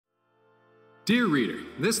Dear reader,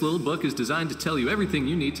 this little book is designed to tell you everything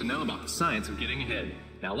you need to know about the science of getting ahead.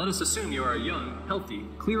 Now let us assume you are young, healthy,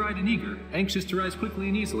 clear-eyed and eager, anxious to rise quickly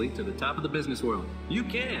and easily to the top of the business world. You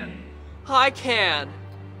can! I can!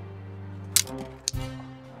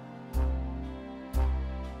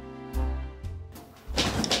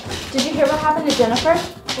 Did you hear what happened to Jennifer?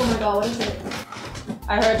 Oh my god, what is it?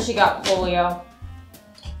 I heard she got polio.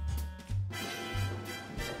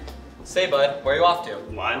 Say, bud, where are you off to?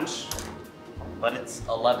 Lunch? But it's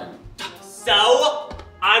 11. So,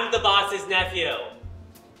 I'm the boss's nephew.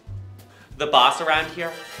 The boss around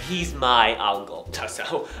here, he's my uncle.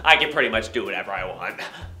 So, I can pretty much do whatever I want.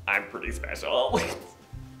 I'm pretty special.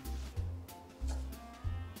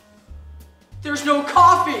 There's no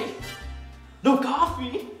coffee! No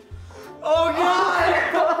coffee? Oh god!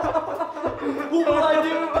 What will I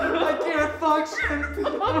do? I can't function.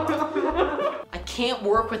 I can't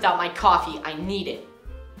work without my coffee. I need it.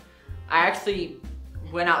 I actually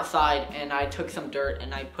went outside and I took some dirt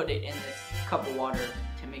and I put it in this cup of water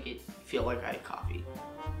to make it feel like I had coffee.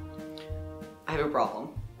 I have a problem.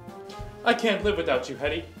 I can't live without you,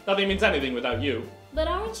 Hetty. Nothing means anything without you. But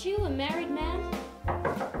aren't you a married man?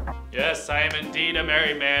 Yes, I am indeed a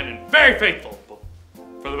married man and very faithful,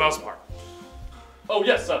 for the most part. Oh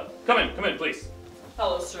yes, come in, please.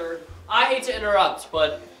 Hello, sir. I hate to interrupt,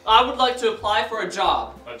 but I would like to apply for a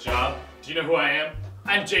job. A job? Do you know who I am?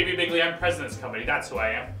 I'm J.B. Bigley, I'm president's company, that's who I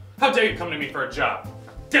am. How dare you come to me for a job?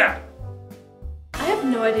 Get out! I have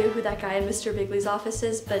no idea who that guy in Mr. Bigley's office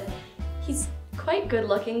is, but he's quite good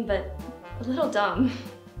looking, but a little dumb.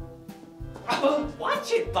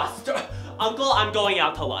 Watch it, Buster. Uncle, I'm going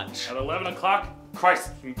out to lunch. At 11 o'clock? Christ,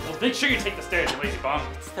 well, make sure you take the stairs, you lazy bum.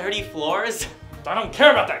 It's 30 floors. I don't care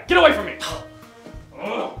about that. Get away from me!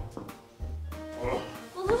 Well,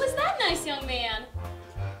 who was that nice young man?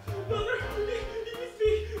 Mother,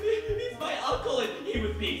 he's my uncle and he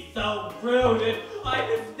was being so rude and I'm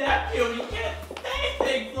his nephew and he can't say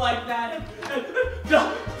things like that.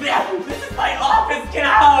 This is my office, get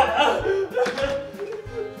out! I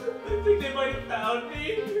think they might have found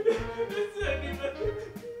me.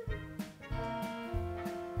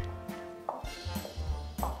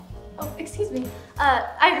 Oh, excuse me.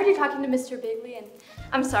 I heard you talking to Mr. Bigley, and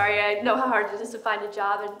I'm sorry, I know how hard it is to find a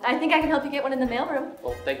job, and I think I can help you get one in the mailroom.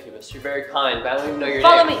 Well, thank you, miss. You're very kind, but I don't even know your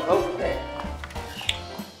Follow name. me. Oh, okay.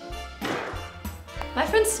 My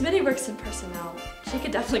friend Smitty works in personnel. She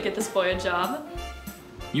could definitely get this boy a job.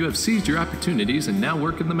 You have seized your opportunities and now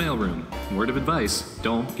work in the mailroom. Word of advice,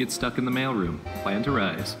 don't get stuck in the mailroom. Plan to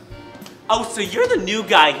rise. Oh, so you're the new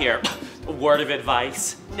guy here. Word of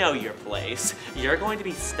advice, know your place. You're going to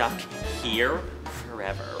be stuck here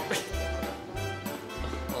forever.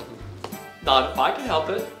 Not if I can help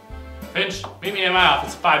it. Finch, meet me in my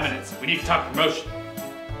office in 5 minutes. We need to talk promotion.